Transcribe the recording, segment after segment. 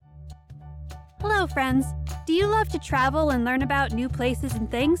Hello, friends. Do you love to travel and learn about new places and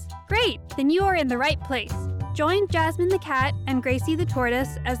things? Great! Then you are in the right place. Join Jasmine the cat and Gracie the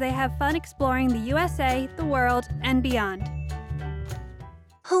tortoise as they have fun exploring the USA, the world, and beyond.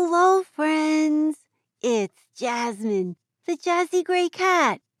 Hello, friends. It's Jasmine, the Jazzy Gray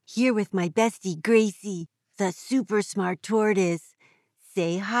Cat, here with my bestie Gracie, the super smart tortoise.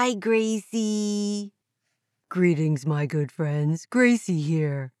 Say hi, Gracie. Greetings, my good friends. Gracie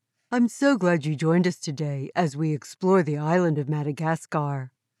here. I'm so glad you joined us today as we explore the island of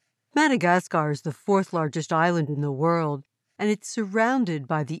Madagascar. Madagascar is the fourth largest island in the world, and it's surrounded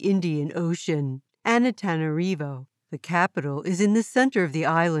by the Indian Ocean. Antananarivo, the capital, is in the center of the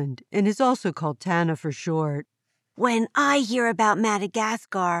island and is also called Tana for short. When I hear about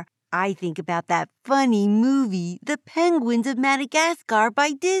Madagascar, I think about that funny movie, The Penguins of Madagascar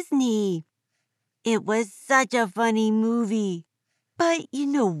by Disney. It was such a funny movie. But you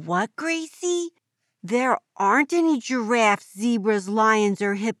know what, Gracie? There aren't any giraffes, zebras, lions,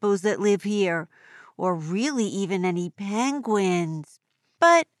 or hippos that live here, or really even any penguins.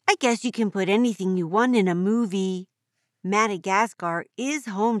 But I guess you can put anything you want in a movie. Madagascar is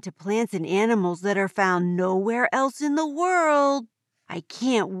home to plants and animals that are found nowhere else in the world. I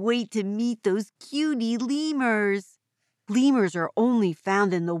can't wait to meet those cutie lemurs. Lemurs are only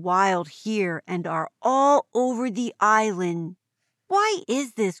found in the wild here and are all over the island. Why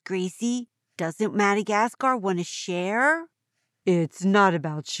is this, Gracie? Doesn't Madagascar want to share? It's not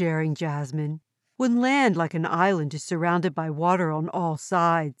about sharing, Jasmine. When land like an island is surrounded by water on all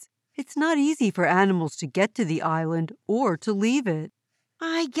sides, it's not easy for animals to get to the island or to leave it.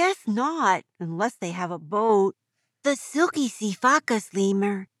 I guess not, unless they have a boat. The silky Siphakas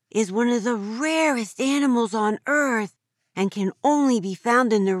lemur is one of the rarest animals on Earth and can only be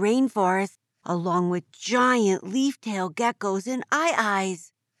found in the rainforest, along with giant leaf-tailed geckos and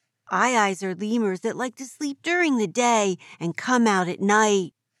aye-ayes. Aye-ayes are lemurs that like to sleep during the day and come out at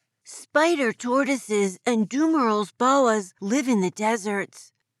night. Spider tortoises and Dumerul's boas live in the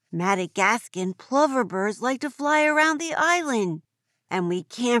deserts. Madagascan plover birds like to fly around the island. And we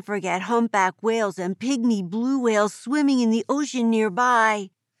can't forget humpback whales and pygmy blue whales swimming in the ocean nearby.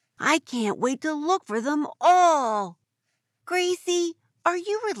 I can't wait to look for them all. Gracie, are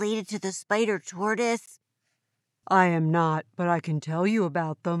you related to the spider tortoise? I am not, but I can tell you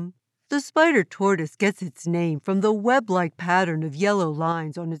about them. The spider tortoise gets its name from the web-like pattern of yellow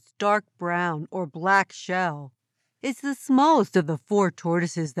lines on its dark brown or black shell. It's the smallest of the 4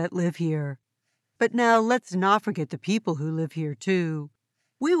 tortoises that live here. But now let's not forget the people who live here too.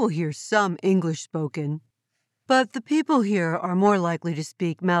 We will hear some English spoken, but the people here are more likely to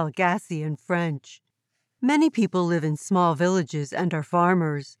speak Malagasy and French. Many people live in small villages and are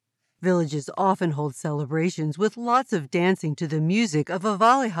farmers. Villages often hold celebrations with lots of dancing to the music of a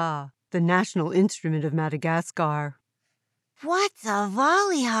valiha, the national instrument of Madagascar. What's a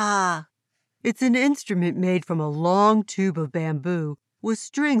valiha? It's an instrument made from a long tube of bamboo with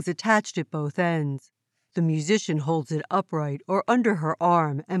strings attached at both ends. The musician holds it upright or under her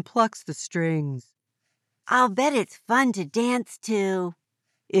arm and plucks the strings. I'll bet it's fun to dance to.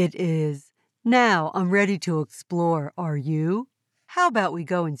 It is. Now I'm ready to explore, are you? How about we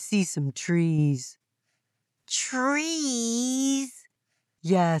go and see some trees? Trees?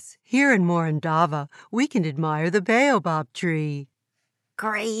 Yes, here in Morondava, we can admire the baobab tree.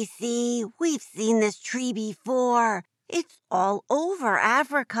 Gracie, we've seen this tree before. It's all over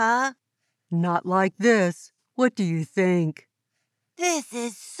Africa. Not like this. What do you think? This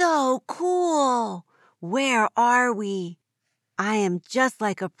is so cool. Where are we? I am just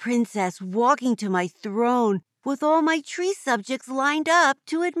like a princess walking to my throne with all my tree subjects lined up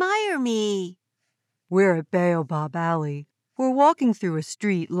to admire me. We're at Baobab Alley. We're walking through a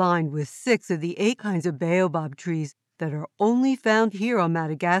street lined with 6 of the 8 kinds of baobab trees that are only found here on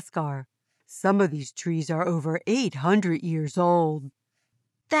Madagascar. Some of these trees are over 800 years old.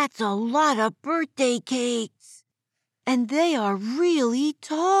 That's a lot of birthday cakes. And they are really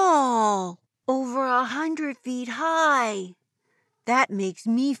tall, over 100 feet high. That makes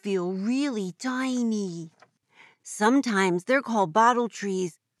me feel really tiny. Sometimes they're called bottle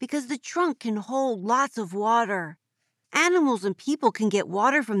trees because the trunk can hold lots of water. Animals and people can get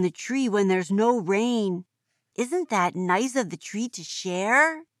water from the tree when there's no rain. Isn't that nice of the tree to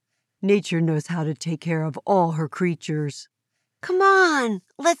share? Nature knows how to take care of all her creatures. Come on,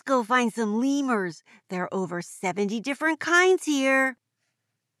 let's go find some lemurs. There are over 70 different kinds here.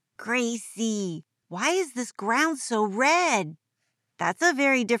 Gracie, why is this ground so red? That's a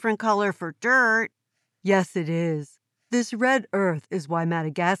very different color for dirt. Yes, it is. This red earth is why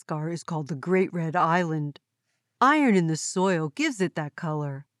Madagascar is called the Great Red Island. Iron in the soil gives it that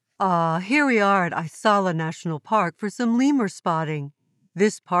color. Here we are at Isala National Park for some lemur spotting.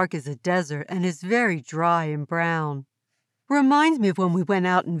 This park is a desert and is very dry and brown. Reminds me of when we went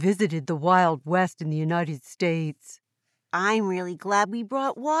out and visited the Wild West in the United States. I'm really glad we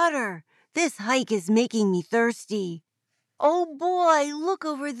brought water. This hike is making me thirsty. Oh boy, look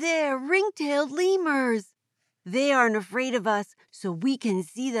over there, ring-tailed lemurs. They aren't afraid of us, so we can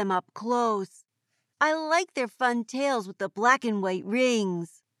see them up close. I like their fun tails with the black and white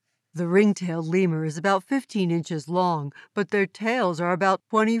rings. The ring-tailed lemur is about 15 inches long, but their tails are about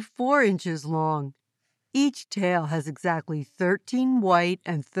 24 inches long. Each tail has exactly 13 white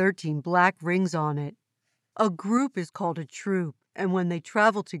and 13 black rings on it. A group is called a troop, and when they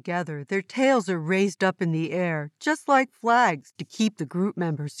travel together, their tails are raised up in the air, just like flags, to keep the group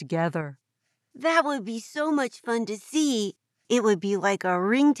members together. That would be so much fun to see. It would be like a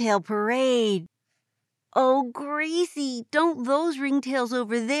ringtail parade. Oh, Gracie, don't those ringtails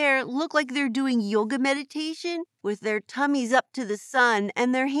over there look like they're doing yoga meditation with their tummies up to the sun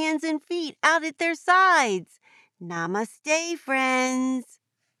and their hands and feet out at their sides? Namaste, friends.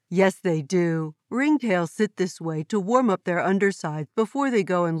 Yes, they do. Ringtails sit this way to warm up their undersides before they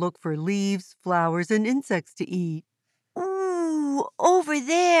go and look for leaves, flowers, and insects to eat. Ooh, over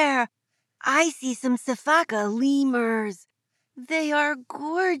there. I see some Safaka lemurs. They are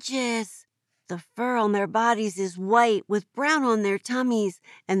gorgeous. The fur on their bodies is white with brown on their tummies,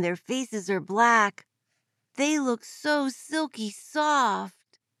 and their faces are black. They look so silky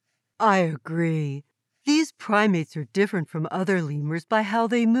soft. I agree. These primates are different from other lemurs by how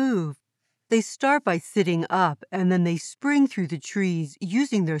they move. They start by sitting up, and then they spring through the trees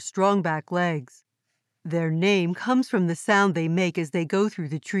using their strong back legs. Their name comes from the sound they make as they go through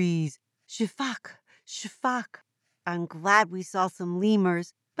the trees. Shifak, shifak. I'm glad we saw some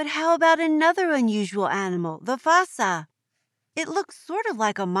lemurs, but how about another unusual animal, the fasa? It looks sort of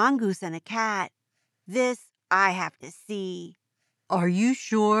like a mongoose and a cat. This I have to see. Are you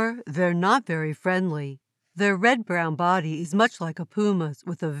sure? They're not very friendly. Their red-brown body is much like a puma's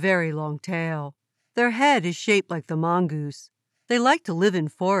with a very long tail. Their head is shaped like the mongoose. They like to live in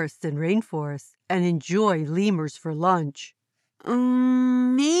forests and rainforests and enjoy lemurs for lunch.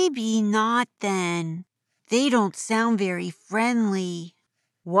 Maybe not then. They don't sound very friendly.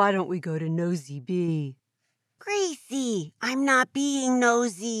 Why don't we go to Nosy B? Gracie, I'm not being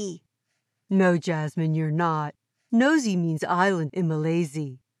nosy. No, Jasmine, you're not. Nosy means island in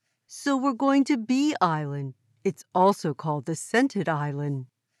Malaysia. So we're going to Bee Island. It's also called the Scented Island.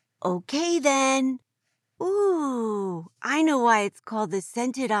 Okay then. Ooh, I know why it's called the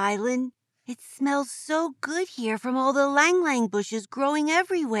Scented Island. It smells so good here from all the lang-lang bushes growing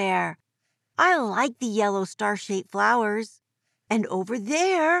everywhere. I like the yellow star-shaped flowers. And over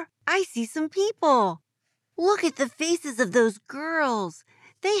there, I see some people. Look at the faces of those girls.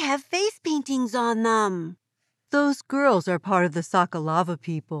 They have face paintings on them. Those girls are part of the Sakalava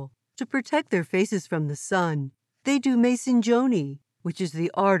people. To protect their faces from the sun, they do mason joni, which is the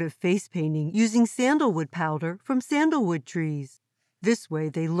art of face painting using sandalwood powder from sandalwood trees. This way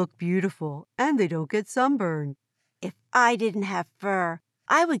they look beautiful and they don't get sunburned. If I didn't have fur,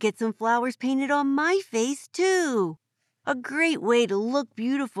 I would get some flowers painted on my face too. A great way to look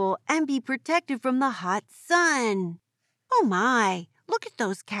beautiful and be protected from the hot sun. Oh my, look at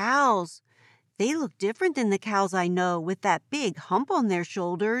those cows. They look different than the cows I know with that big hump on their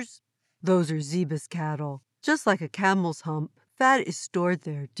shoulders. Those are zebus cattle. Just like a camel's hump, fat is stored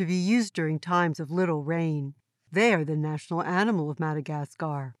there to be used during times of little rain. They are the national animal of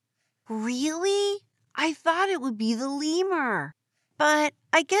Madagascar. Really? I thought it would be the lemur. But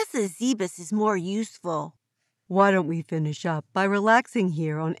I guess the zebus is more useful. Why don't we finish up by relaxing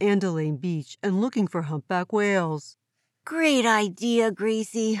here on Andalane Beach and looking for humpback whales? Great idea,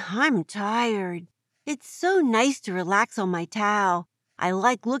 Gracie. I'm tired. It's so nice to relax on my towel. I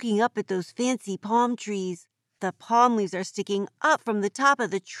like looking up at those fancy palm trees. The palm leaves are sticking up from the top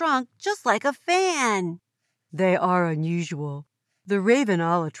of the trunk just like a fan. They are unusual. The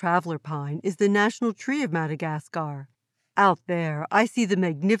Ravenala traveler pine is the national tree of Madagascar. Out there, I see the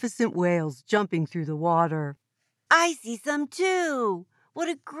magnificent whales jumping through the water. I see some too. What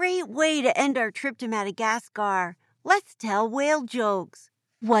a great way to end our trip to Madagascar. Let's tell whale jokes.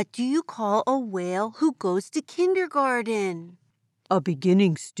 What do you call a whale who goes to kindergarten? A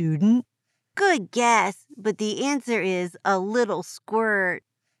beginning student? Good guess, but the answer is a little squirt.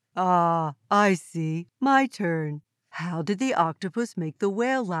 Ah, I see. My turn. How did the octopus make the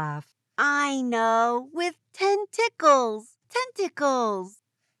whale laugh? I know, with tentacles. Tentacles.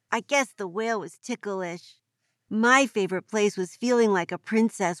 I guess the whale was ticklish. My favorite place was feeling like a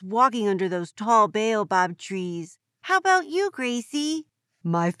princess walking under those tall baobab trees. How about you, Gracie?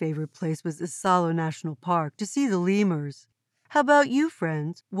 My favorite place was Isalo National Park to see the lemurs. How about you,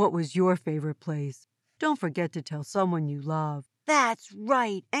 friends? What was your favorite place? Don't forget to tell someone you love. That's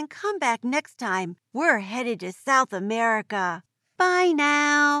right, and come back next time. We're headed to South America. Bye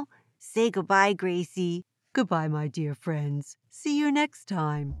now. Say goodbye, Gracie. Goodbye, my dear friends. See you next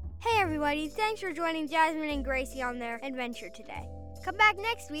time. Hey everybody, thanks for joining Jasmine and Gracie on their adventure today. Come back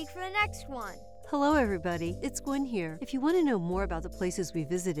next week for the next one. Hello, everybody. It's Gwen here. If you want to know more about the places we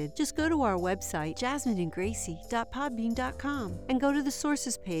visited, just go to our website, jasmineandgracie.podbean.com, and go to the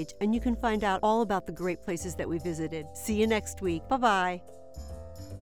sources page, and you can find out all about the great places that we visited. See you next week. Bye-bye.